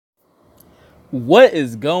What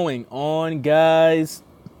is going on, guys?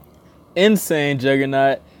 Insane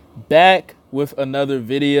Juggernaut back with another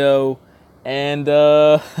video, and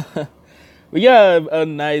we got a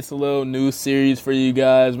nice little new series for you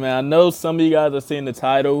guys, man. I know some of you guys are seeing the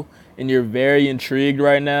title and you're very intrigued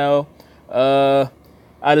right now.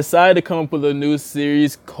 I decided to come up with a new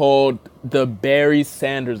series called The Barry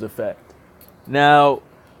Sanders Effect. Now,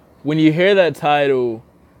 when you hear that title,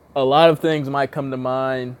 a lot of things might come to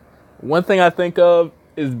mind. One thing I think of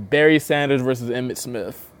is Barry Sanders versus Emmitt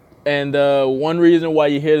Smith. And one reason why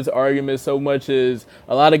you hear this argument so much is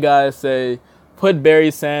a lot of guys say, put Barry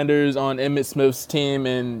Sanders on Emmitt Smith's team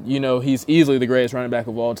and, he's easily the greatest running back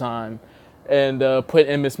of all time. And put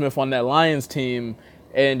Emmitt Smith on that Lions team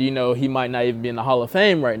and, he might not even be in the Hall of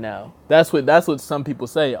Fame right now. That's what some people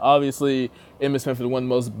say. Obviously, Emmitt Smith is one of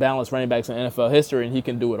the most balanced running backs in NFL history, and he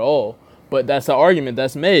can do it all. But that's the argument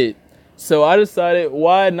that's made. So I decided,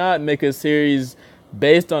 why not make a series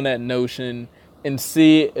based on that notion and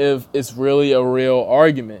see if it's really a real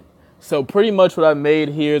argument. So pretty much what I made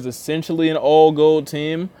here is essentially an all-gold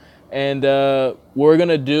team. And what we're going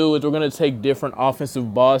to do is we're going to take different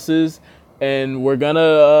offensive bosses and we're going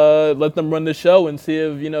to let them run the show and see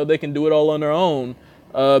if, they can do it all on their own.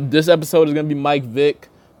 This episode is going to be Mike Vick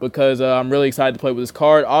because I'm really excited to play with this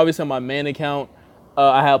card. Obviously, on my main account,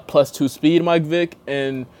 I have +2 speed Mike Vick,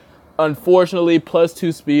 and unfortunately,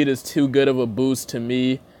 +2 speed is too good of a boost to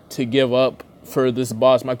me to give up for this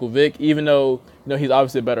boss, Michael Vick, even though, he's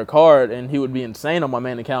obviously a better card and he would be insane on my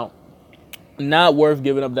main account. Not worth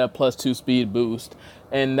giving up that +2 speed boost.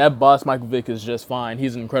 And that boss, Michael Vick, is just fine.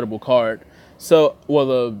 He's an incredible card. So,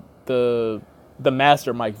 well, the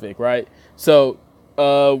master Mike Vick, right? So,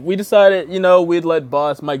 we decided, we'd let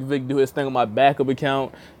boss Mike Vick do his thing on my backup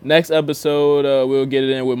account. Next episode, we'll get it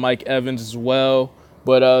in with Mike Evans as well.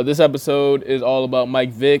 But this episode is all about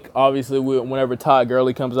Mike Vick. Obviously, whenever Todd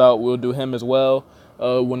Gurley comes out, we'll do him as well.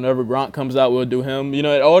 Whenever Gronk comes out, we'll do him.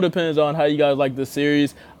 It all depends on how you guys like this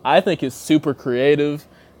series. I think it's super creative,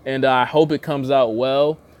 and I hope it comes out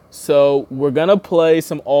well. So we're going to play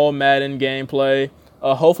some all Madden gameplay.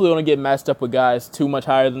 Hopefully, we don't get matched up with guys too much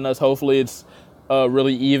higher than us. Hopefully, it's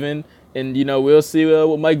really even. And, we'll see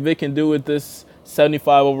what Mike Vick can do with this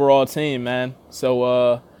 75 overall team, man.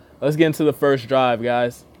 So, let's get into the first drive,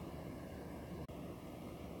 guys.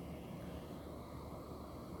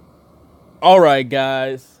 All right,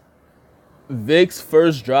 guys. Vick's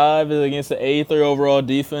first drive is against the 83 overall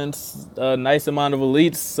defense. A nice amount of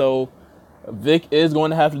elites, so Vick is going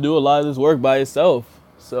to have to do a lot of this work by himself.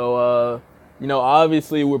 So,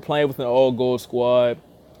 obviously we're playing with an all-gold squad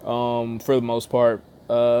for the most part.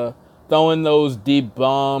 Throwing those deep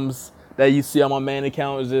bombs that you see on my main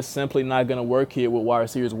account is just simply not going to work here with wide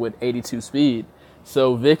receivers with 82 speed.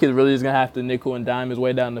 So Vick is really just going to have to nickel and dime his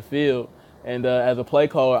way down the field. And as a play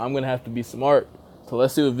caller, I'm going to have to be smart. So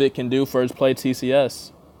let's see what Vick can do first play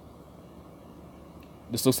TCS.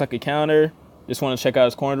 This looks like a counter. Just want to check out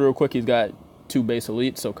his corner real quick. He's got 2 base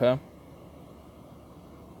elites, okay.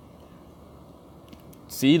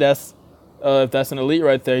 See, that's if that's an elite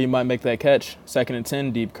right there, he might make that catch. 2nd and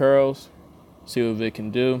 10, deep curls. See what Vick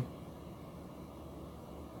can do.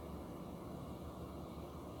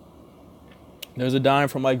 There's a dime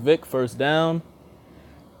from Mike Vick, first down.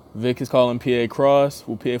 Vick is calling PA cross,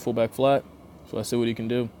 will PA fullback flat. So let's see what he can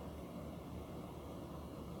do.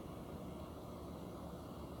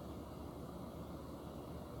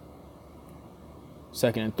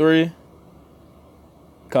 Second and 3.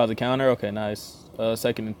 Calls a counter. Okay, nice.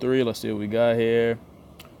 2nd and 3. Let's see what we got here.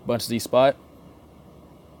 Bunch Z spot.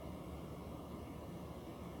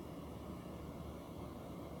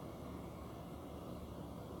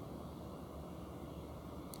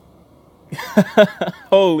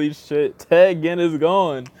 Holy shit. Tag again is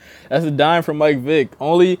gone. That's a dime from Mike Vick.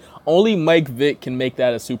 Only Mike Vick can make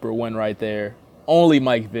that a super win right there. Only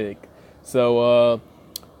Mike Vick. So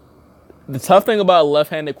the tough thing about a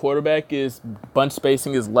left-handed quarterback is bunch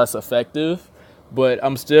spacing is less effective, but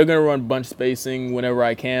I'm still going to run bunch spacing whenever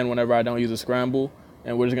I can, whenever I don't use a scramble,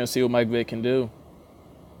 and we're just going to see what Mike Vick can do.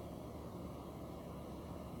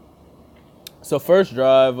 So first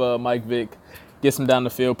drive, Mike Vick gets him down the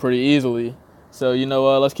field pretty easily. So,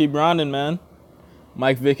 let's keep grinding, man.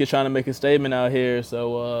 Mike Vick is trying to make a statement out here,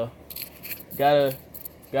 so gotta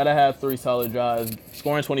have 3 solid drives.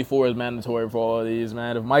 Scoring 24 is mandatory for all of these,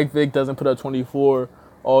 man. If Mike Vick doesn't put up 24,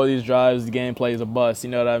 all these drives, the gameplay is a bust, you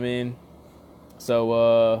know what I mean?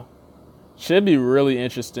 So, should be really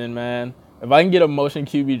interesting, man. If I can get a motion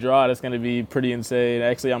QB draw, that's going to be pretty insane.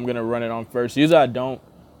 Actually, I'm going to run it on first. Usually I don't.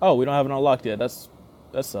 Oh, we don't have it unlocked yet. That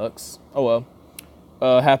sucks. Oh, well.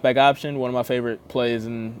 halfback option, one of my favorite plays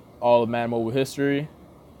in all of Madden Mobile history.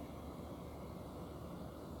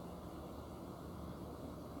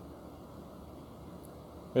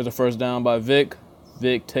 There's a first down by Vick.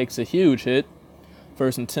 Vick takes a huge hit.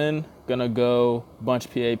 1st and 10. Gonna go bunch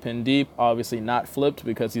PA pin deep. Obviously not flipped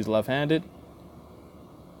because he's left-handed.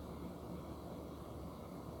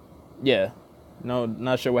 Yeah. No,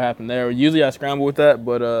 not sure what happened there. Usually I scramble with that,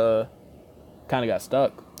 but kind of got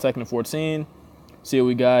stuck. 2nd and 14. See what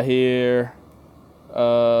we got here.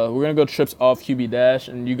 We're going to go trips off QB dash,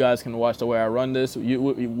 and you guys can watch the way I run this.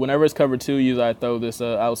 Whenever it's cover 2, usually I throw this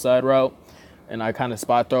outside route, and I kind of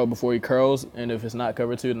spot throw it before he curls, and if it's not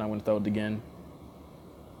cover 2, then I'm going to throw it again.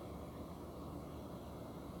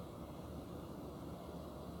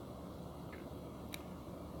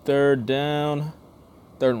 Third down,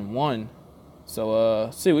 3rd and 1. So,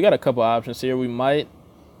 see, we got a couple options here. We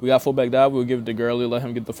got fullback dive. We'll give it to Gurley, let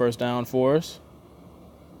him get the first down for us.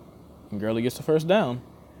 And Gurley gets the first down.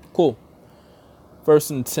 Cool. 1st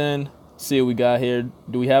and 10. See what we got here.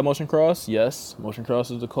 Do we have motion cross? Yes. Motion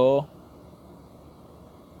cross is the call.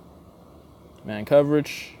 Man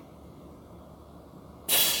coverage.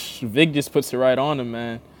 Vick just puts it right on him,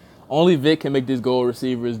 man. Only Vick can make these goal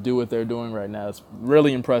receivers do what they're doing right now. It's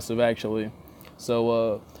really impressive, actually.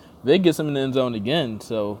 So, Vick gets him in the end zone again.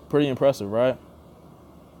 So, pretty impressive, right?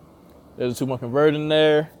 There's a 2-point conversion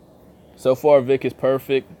there. So far, Vick is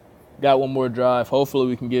perfect. Got one more drive. Hopefully,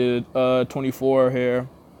 we can get 24 here.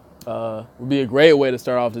 Would be a great way to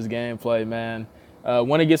start off this gameplay, man.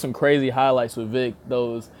 Want to get some crazy highlights with Vick,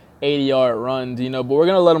 those 80-yard runs, you know. But we're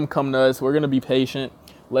going to let him come to us. We're going to be patient.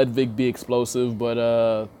 Let Vick be explosive. But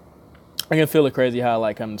I can feel a crazy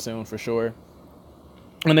highlight coming soon for sure.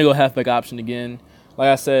 I'm going to go halfback option again. Like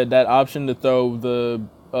I said, that option to throw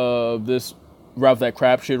this route that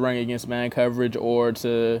crapshoot running against man coverage or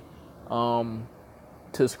to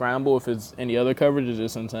scramble if it's any other coverage is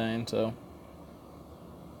just insane. So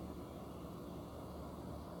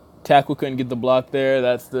tackle couldn't get the block there.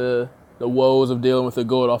 That's the woes of dealing with a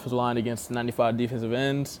goal off his line against 95 defensive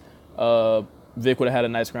ends. Vick would have had a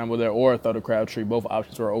nice scramble there or throw to Crabtree. Both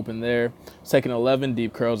options were open there. 2nd and 11,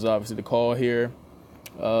 deep curls is obviously the call here.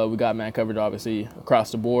 We got man coverage obviously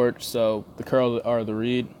across the board, so the curls are the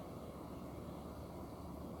read.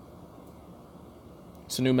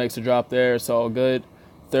 Sanu makes a drop there. It's all good.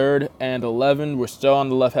 3rd and 11. We're still on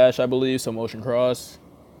the left hash, I believe, so motion cross.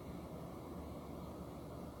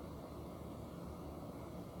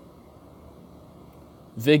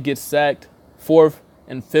 Vick gets sacked. 4th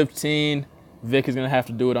and 15. Vick is going to have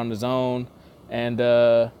to do it on his own. And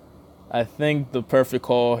I think the perfect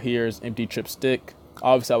call here is empty trip stick.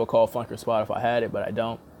 Obviously, I would call flunker spot if I had it, but I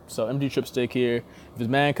don't. So empty trip stick here. If it's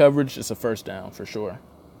man coverage, it's a first down for sure.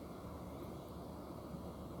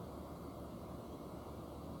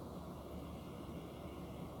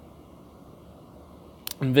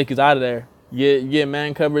 And Vick is out of there. You get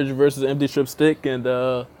man coverage versus empty strip stick, and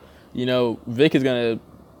Vick is gonna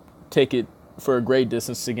take it for a great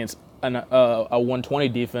distance against a 120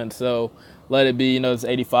 defense. So let it be, it's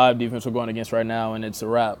 85 defense we're going against right now, and it's a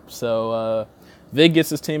wrap. So Vick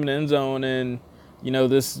gets his team in the end zone, and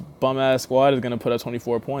this bum ass squad is gonna put up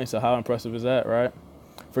 24 points. So how impressive is that, right?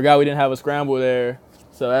 Forgot we didn't have a scramble there,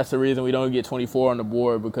 so that's the reason we don't get 24 on the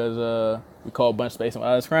board because we call bunch spacing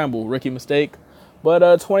without a scramble. Rookie mistake.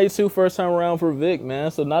 But 22 first time around for Vick,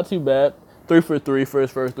 man. So not too bad. 3 for 3 for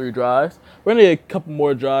his first 3 drives. We're going to get a couple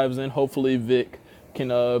more drives in. Hopefully Vick can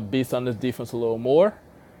beast on this defense a little more.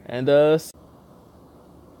 And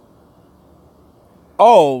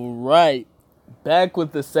all right. Back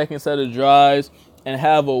with the second set of drives and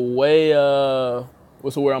have a way,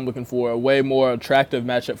 what's the word I'm looking for? A way more attractive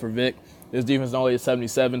matchup for Vick. This defense is only at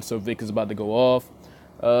 77, so Vick is about to go off.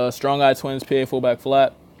 Strong Eye Twins, PA fullback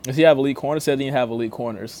flat. Does he have elite corners? Said he didn't have elite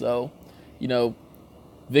corners. So,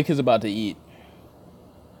 Vick is about to eat.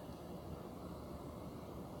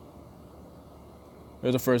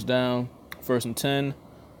 There's a first down. 1st and 10.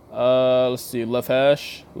 Let's see. Left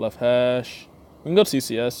hash. Left hash. We can go to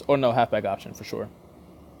CCS. Or no, halfback option for sure.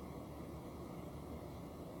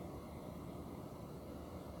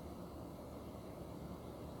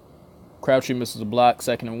 Crabtree misses a block.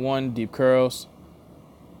 2nd and 1. Deep curls.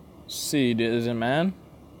 See, is it man?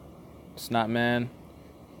 It's not man.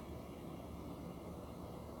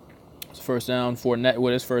 It's first down for Net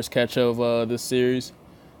with his first catch of this series.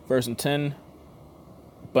 1st and 10.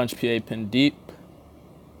 Bunch PA pin deep.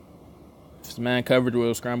 If it's man coverage,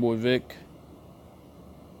 we'll scramble with Vick.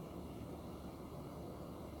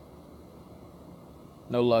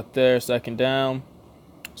 No luck there. 2nd down.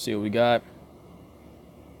 See what we got.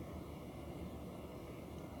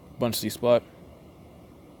 Bunch C spot.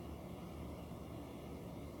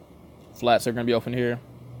 Flats are going to be open here.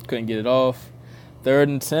 Couldn't get it off. 3rd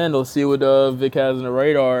and 10. Let's see what Vick has in the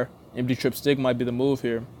radar. Empty trip stick might be the move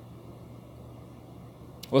here.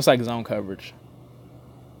 Looks like zone coverage.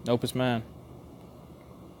 Nope, it's man.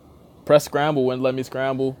 Press scramble, wouldn't let me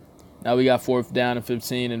scramble. Now we got 4th down and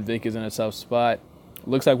 15, and Vick is in a tough spot.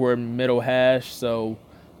 Looks like we're in middle hash, so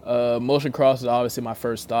motion cross is obviously my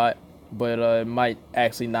first thought, but it might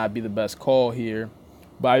actually not be the best call here.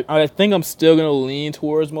 But I think I'm still going to lean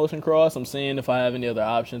towards motion cross. I'm seeing if I have any other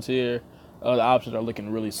options here. The options are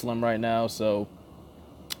looking really slim right now, so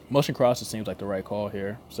motion cross just seems like the right call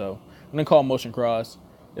here. So I'm going to call motion cross.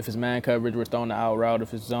 If it's man coverage, we're throwing the out route.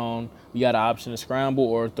 If it's zone, we got an option to scramble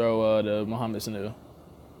or throw the Muhammad Sanu.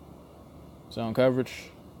 Zone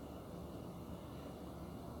coverage.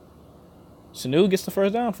 Sanu gets the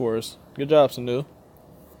first down for us. Good job, Sanu.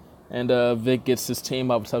 And Vick gets his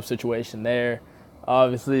team out of a tough situation there.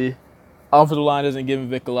 Obviously, offensive line isn't giving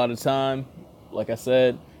Vick a lot of time. Like I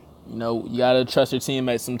said, you know, you got to trust your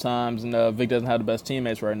teammates sometimes. And Vick doesn't have the best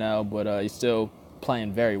teammates right now, but he's still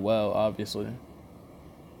playing very well, obviously.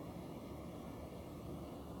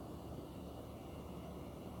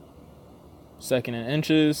 Second and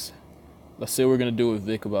inches. Let's see what we're going to do with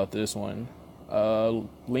Vick about this one.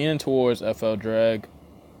 Leaning towards FL drag.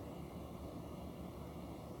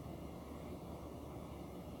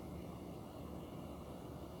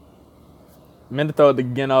 Meant to throw it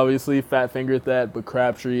again, obviously. Fat fingered that, but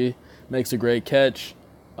Crabtree makes a great catch.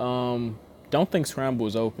 Don't think scramble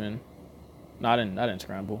is open. No, I didn't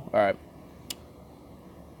scramble. All right.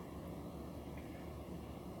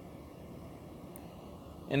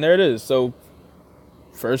 And there it is. So,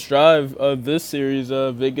 first drive of this series,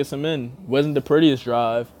 Vick gets him in. Wasn't the prettiest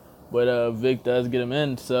drive, but Vick does get him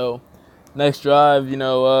in. So, next drive, you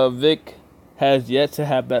know, Vick has yet to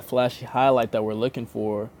have that flashy highlight that we're looking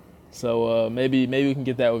for. So, maybe we can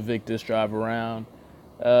get that with Vick this drive around.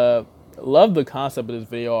 Love the concept of this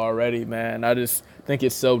video already, man. I just think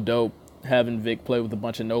it's so dope having Vick play with a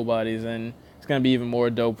bunch of nobodies, and it's going to be even more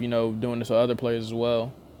dope, you know, doing this with other players as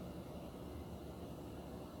well.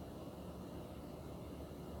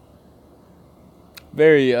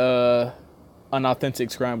 Very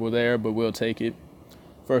unauthentic scramble there, but we'll take it.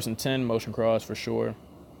 1st and 10, motion cross for sure.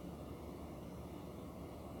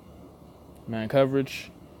 Man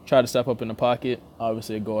coverage. Try to step up in the pocket.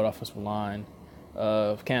 Obviously, a guard offensive line.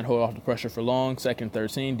 Can't hold off the pressure for long. 2nd and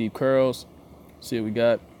 13, deep curls. See what we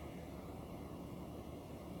got.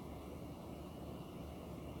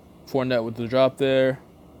 Fournette with the drop there.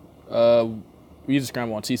 We use a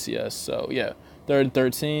scramble on TCS. So, yeah. 3rd and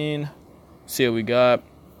 13. See what we got.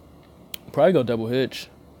 Probably go double hitch.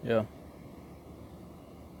 Yeah.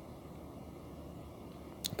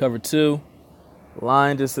 Cover 2.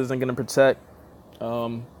 Line just isn't going to protect.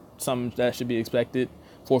 Something that should be expected.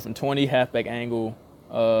 4th and 20, halfback angle,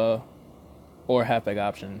 or halfback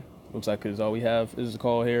option. Looks like it's all we have. This is a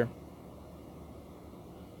call here.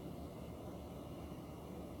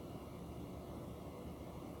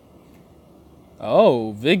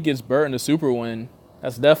 Oh, Vick gets Burton a super win.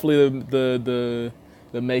 That's definitely the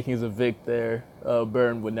makings of Vick there.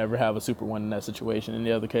 Burton would never have a super win in that situation in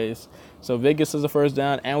the other case. So Vick gets us a first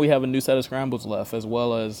down, and we have a new set of scrambles left, as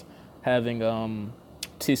well as having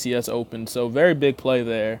TCS open. So very big play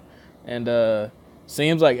there. And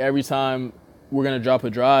seems like every time we're going to drop a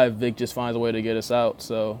drive, Vick just finds a way to get us out.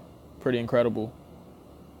 So pretty incredible.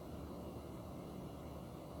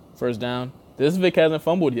 First down. This Vick hasn't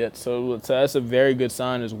fumbled yet, so that's a very good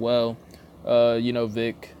sign as well. You know,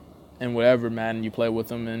 Vick and whatever Madden you play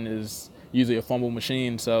with him in is usually a fumble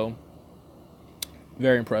machine, so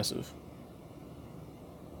very impressive.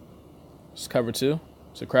 It's cover 2.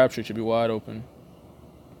 So Crabtree should be wide open.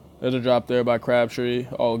 There's a drop there by Crabtree.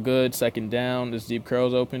 All good. 2nd down. This deep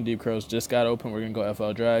curl's open. Deep curls just got open. We're going to go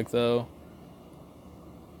FL drag, though.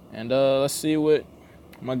 And let's see what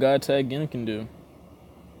my guy Tag Ginn can do.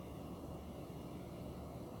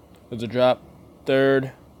 There's a drop.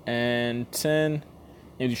 3rd and 10.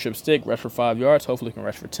 Empty strip stick. Rush for 5 yards. Hopefully we can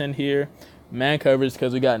rush for 10 here. Man coverage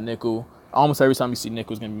because we got nickel. Almost every time you see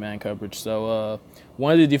nickel is going to be man coverage. So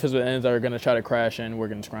one of the defensive ends are going to try to crash in. We're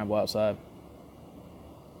going to scramble outside.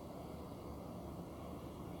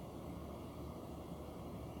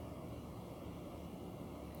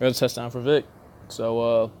 There's a touchdown for Vick.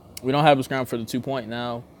 So we don't have a scramble for the 2-point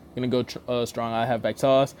now. Going to go strong eye halfback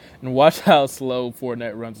toss. And watch how slow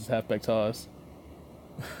Fournette runs his halfback toss.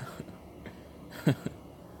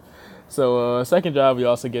 So second drive, we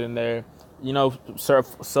also get in there. You know,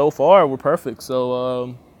 so far we're perfect.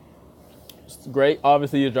 So it's great.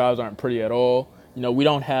 Obviously, the drives aren't pretty at all. You know, we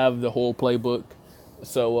don't have the whole playbook.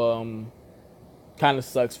 So kind of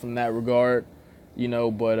sucks from that regard,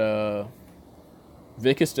 but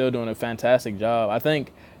Vick is still doing a fantastic job. I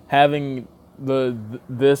think having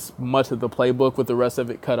this much of the playbook with the rest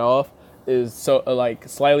of it cut off is so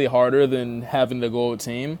slightly harder than having the gold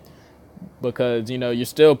team, because you're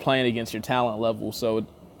still playing against your talent level. So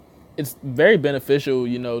it's very beneficial,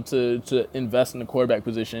 to invest in the quarterback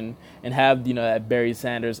position and have that Barry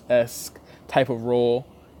Sanders-esque type of role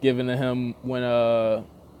given to him when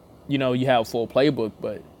you have a full playbook.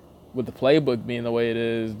 But with the playbook being the way it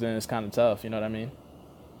is, then it's kind of tough. You know what I mean?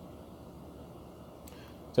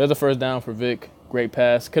 So there's a first down for Vick. Great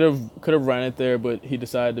pass. Could have run it there, but he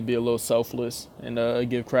decided to be a little selfless and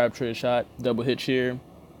give Crabtree a shot. Double hitch here.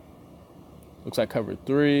 Looks like cover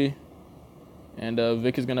 3. And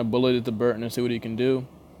Vick is going to bullet it to Burton and see what he can do.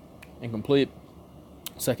 Incomplete.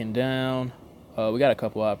 Second down. We got a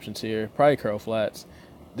couple options here. Probably curl flats.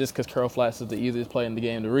 Just because curl flats is the easiest play in the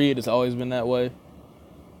game to read. It's always been that way.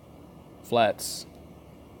 Flats.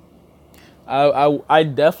 I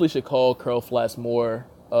definitely should call curl flats more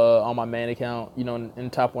on my main account, in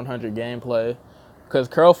top 100 gameplay, because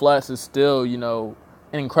curl flats is still, an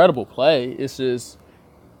incredible play. It's just,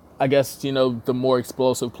 I guess, the more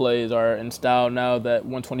explosive plays are in style now that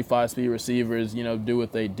 125 speed receivers, do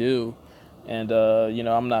what they do. And,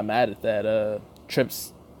 I'm not mad at that.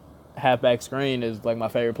 Trips halfback screen is like my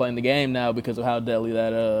favorite play in the game now because of how deadly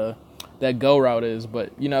that go route is.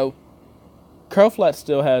 But, curl flat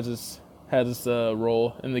still has its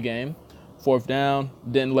role in the game. Fourth down,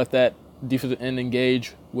 didn't let that defensive end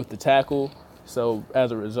engage with the tackle. So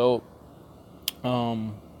as a result,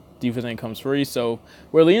 defense end comes free. So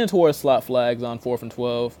we're leaning towards slot flags on 4th and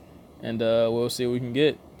 12, and we'll see what we can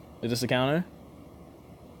get. Is this a counter?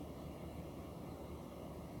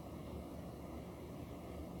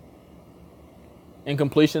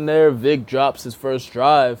 Incompletion there. Vick drops his first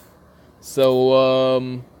drive. So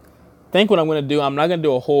I think what I'm going to do, I'm not going to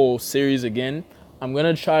do a whole series again. I'm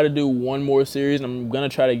going to try to do one more series, and I'm going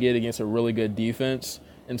to try to get against a really good defense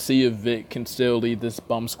and see if Vick can still lead this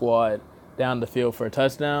bum squad down the field for a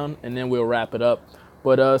touchdown, and then we'll wrap it up.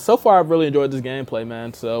 But so far, I've really enjoyed this gameplay,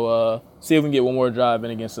 man. So see if we can get one more drive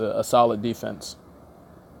in against a solid defense.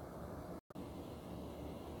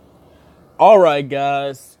 All right,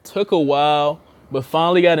 guys. Took a while, but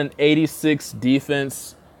finally got an 86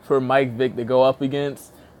 defense for Mike Vick to go up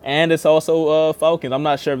against. And it's also Falcons. I'm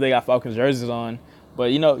not sure if they got Falcons jerseys on.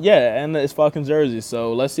 But, yeah, and it's Falcons jerseys.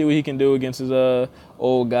 So let's see what he can do against his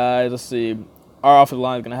old guys. Let's see. Our offensive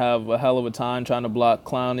line is going to have a hell of a time trying to block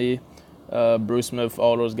Clowney, Bruce Smith,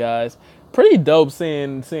 all those guys. Pretty dope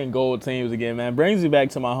seeing gold teams again, man. Brings me back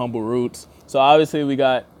to my humble roots. So, obviously, we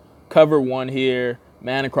got cover 1 here,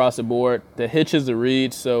 man across the board. The hitch is the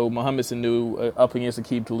read. So, Mohamed Sanu up against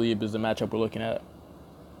Aqib Talib is the matchup we're looking at.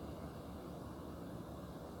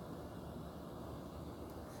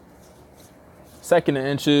 Second and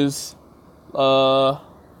inches.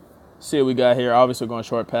 See what we got here. Obviously, we're going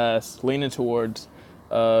short pass. Leaning towards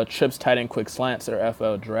trips, tight end, quick slants, or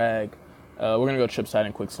FL drag. We're going to go trips, tight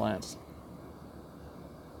end, quick slants.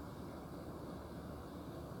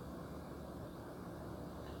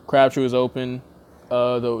 Crabtree was open.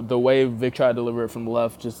 The way Vick tried to deliver it from the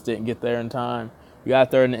left just didn't get there in time. We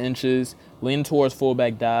got 3rd and inches. Leaning towards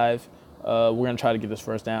fullback dive. We're going to try to get this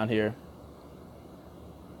first down here.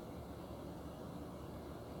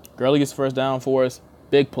 Gurley gets first down for us.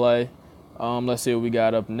 Big play. Let's see what we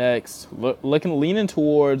got up next. Leaning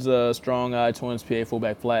towards strong eye twins PA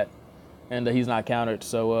fullback flat. And he's not countered.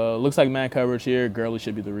 So looks like man coverage here. Gurley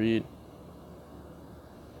should be the read.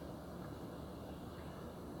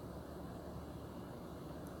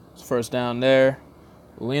 First down there.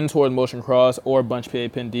 Leaning towards motion cross or bunch PA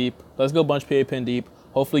pin deep. Let's go bunch PA pin deep.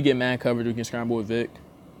 Hopefully get man coverage. We can scramble with Vick.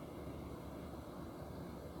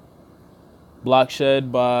 Block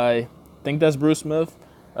shed by, I think that's Bruce Smith.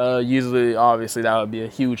 Usually, obviously, that would be a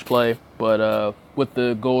huge play. But with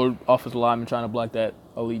the gold offensive lineman trying to block that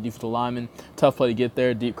elite defensive lineman, tough play to get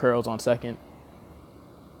there. Deep curls on second.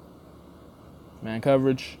 Man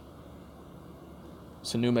coverage.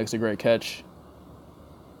 Sanu makes a great catch.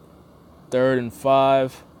 3rd and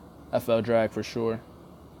 5. FL drag for sure.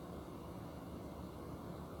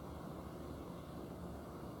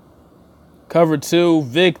 Cover 2,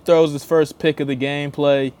 Vick throws his first pick of the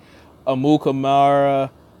gameplay. Amukamara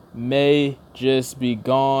may just be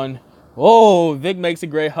gone. Oh, Vick makes a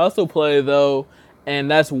great hustle play, though.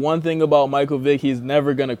 And that's one thing about Michael Vick. He's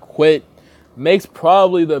never going to quit. Makes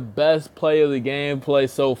probably the best play of the gameplay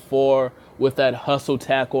so far with that hustle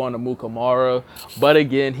tackle on Amukamara. But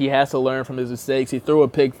again, he has to learn from his mistakes. He threw a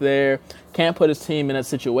pick there. Can't put his team in that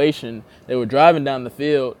situation. They were driving down the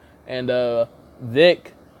field. And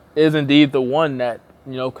Vick is indeed the one that,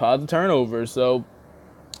 caused the turnover. So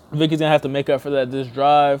Vick is going to have to make up for that this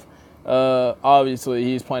drive. Obviously,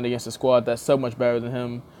 he's playing against a squad that's so much better than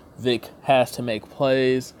him. Vick has to make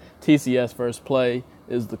plays. TCS first play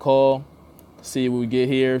is the call. See what we get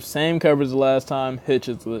here. Same coverage as last time. Hitch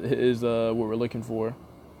is what we're looking for.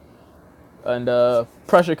 And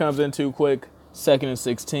pressure comes in too quick. 2nd and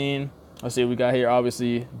 16. Let's see what we got here.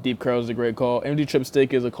 Obviously, deep curl is a great call. Empty trip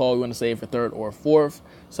stick is a call we want to save for 3rd or 4th.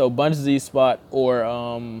 So bunch Z spot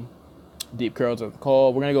or deep curls are the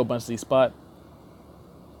call. We're going to go bunch Z spot.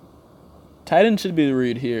 Tight end should be the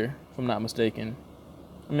read here, if I'm not mistaken.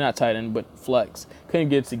 I mean, not tight end, but flex. Couldn't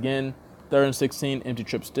get it again. 3rd and 16, empty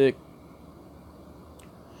trip stick.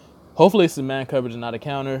 Hopefully it's a man coverage and not a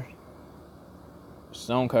counter.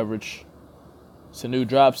 Zone coverage. Sanu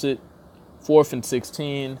drops it. 4th and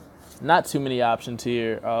 16. Not too many options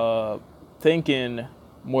here. Thinking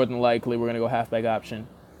more than likely we're going to go halfback option.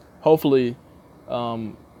 Hopefully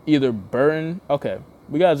either Burton. Okay,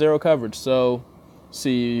 we got 0 coverage. So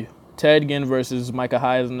see Ted Ginn versus Micah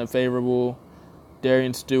Hyde in the favorable.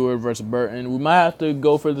 Darian Stewart versus Burton. We might have to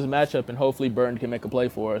go for this matchup, and hopefully Burton can make a play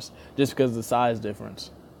for us just because of the size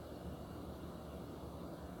difference.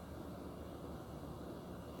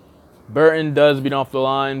 Burton does beat off the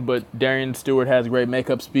line, but Darian Stewart has great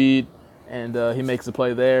makeup speed, and he makes a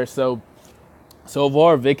play there. So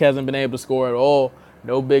far, Vick hasn't been able to score at all.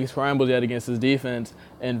 No big scrambles yet against his defense,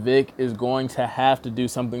 and Vick is going to have to do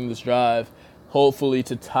something this drive, hopefully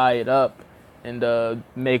to tie it up and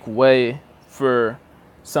make way for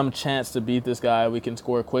some chance to beat this guy. We can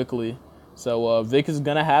score quickly. So Vick is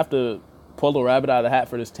going to have to pull the rabbit out of the hat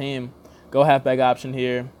for this team. Go halfback option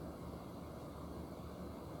here.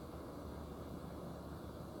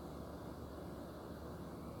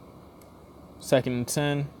 Second and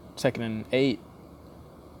 10, 2nd and 8.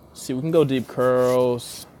 See, we can go deep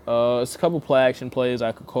curls. It's a couple play action plays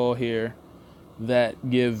I could call here that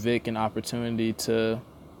give Vick an opportunity to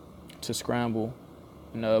scramble.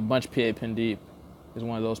 And a bunch PA pin deep is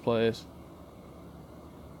one of those plays.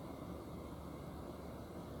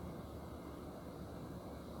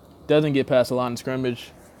 Doesn't get past the line of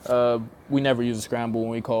scrimmage. We never use a scramble when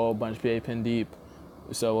we call a bunch PA pin deep.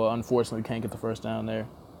 So unfortunately, we can't get the first down there.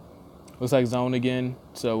 Looks like zone again.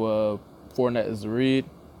 So Fournette is the read.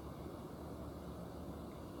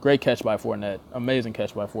 Great catch by Fournette. Amazing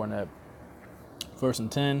catch by Fournette. 1st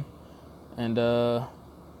and 10. And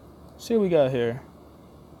see what we got here.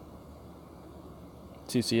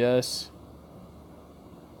 TCS.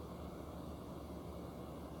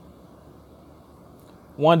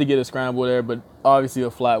 Wanted to get a scramble there, but obviously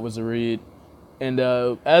a flat was the read. And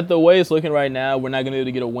at the way it's looking right now, we're not going to be able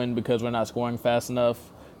to get a win because we're not scoring fast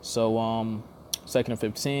enough. So 2nd and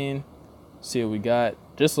 15. See what we got.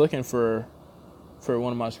 Just looking for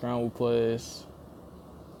one of my scramble plays.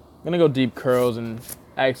 I'm going to go deep curls and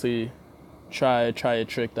actually try a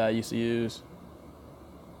trick that I used to use.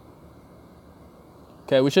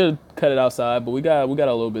 Okay, we should have cut it outside, but we got a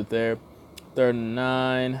little bit there. 3rd and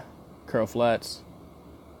 9, curl flats.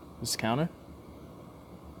 This is counter.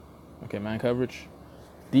 Okay, man coverage.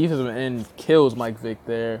 Defensive end kills Mike Vick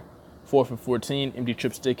there. 4th and 14, empty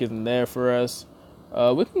trip stick isn't there for us.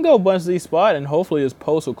 We can go bunch Z spot, and hopefully this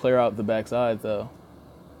post will clear out the backside, though.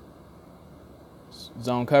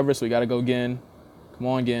 Zone coverage, so we got to go Ginn. Come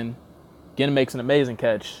on, Ginn. Ginn makes an amazing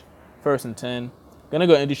catch. 1st and 10. Gonna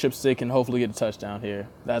go empty trip stick and hopefully get a touchdown here.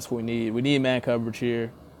 That's what we need. We need man coverage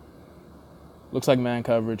here. Looks like man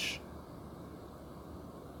coverage.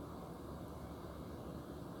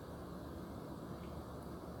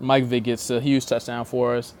 Mike Vick gets a huge touchdown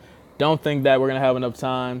for us. Don't think that we're going to have enough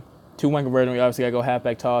time. 2-1 conversion, we obviously got to go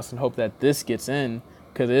halfback toss and hope that this gets in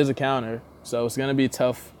because it is a counter. So it's going to be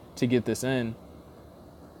tough to get this in.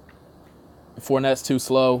 Fournette's too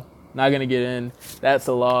slow. Not going to get in. That's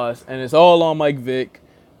a loss. And it's all on Mike Vick.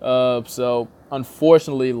 So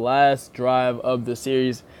unfortunately, last drive of the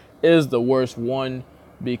series is the worst one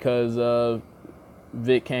because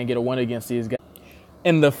Vick can't get a win against these guys.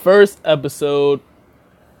 In the first episode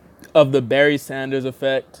of the Barry Sanders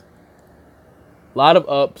effect, a lot of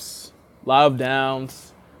ups, a lot of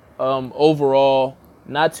downs. Overall,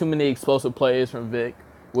 not too many explosive plays from Vick.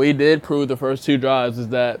 What he did prove the first 2 drives is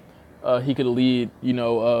that he could lead,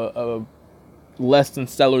 a less than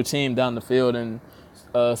stellar team down the field and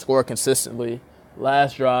score consistently.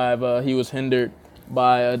 Last drive, he was hindered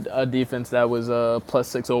by a defense that was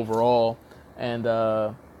 +6 overall. And,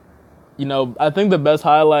 I think the best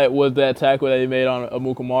highlight was that tackle that he made on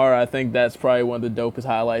Amukamara. I think that's probably one of the dopest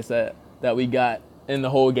highlights that we got in the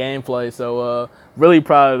whole gameplay. So really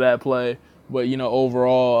proud of that play But,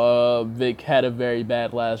 overall, Vick had a very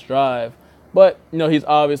bad last drive. But, he's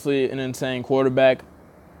obviously an insane quarterback.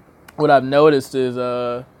 What I've noticed is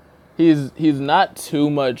he's not too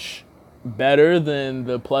much better than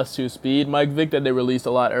the +2 speed Mike Vick that they released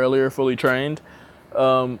a lot earlier, fully trained.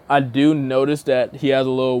 I do notice that he has a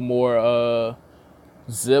little more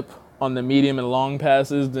zip on the medium and long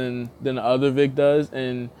passes than the other Vick does.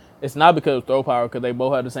 And it's not because of throw power, because they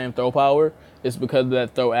both have the same throw power. It's because of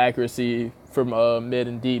that throw accuracy from mid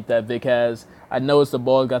and deep that Vick has. I noticed the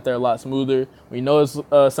ball got there a lot smoother. We noticed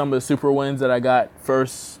some of the super wins that I got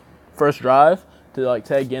first drive to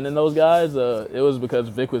tag in those guys. It was because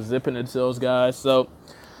Vick was zipping into those guys. So,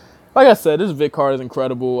 like I said, this Vick card is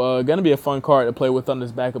incredible. Gonna be a fun card to play with on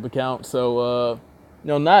this backup account. So,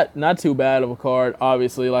 not too bad of a card.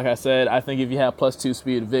 Obviously, like I said, I think if you have +2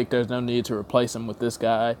 speed Vick, there's no need to replace him with this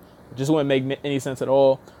guy. It just wouldn't make any sense at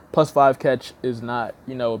all. +5 catch is not,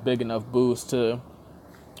 a big enough boost to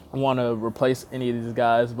want to replace any of these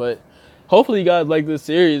guys. But hopefully you guys like this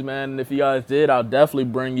series, man. And if you guys did, I'll definitely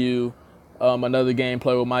bring you another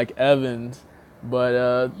gameplay with Mike Evans.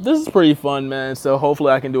 But this is pretty fun, man. So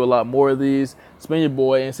hopefully I can do a lot more of these. It's been your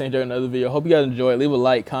boy, Insane Juggernaut, another video. Hope you guys enjoy it. Leave a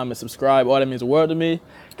like, comment, subscribe. All that means the world to me.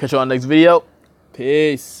 Catch you on the next video.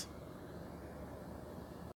 Peace.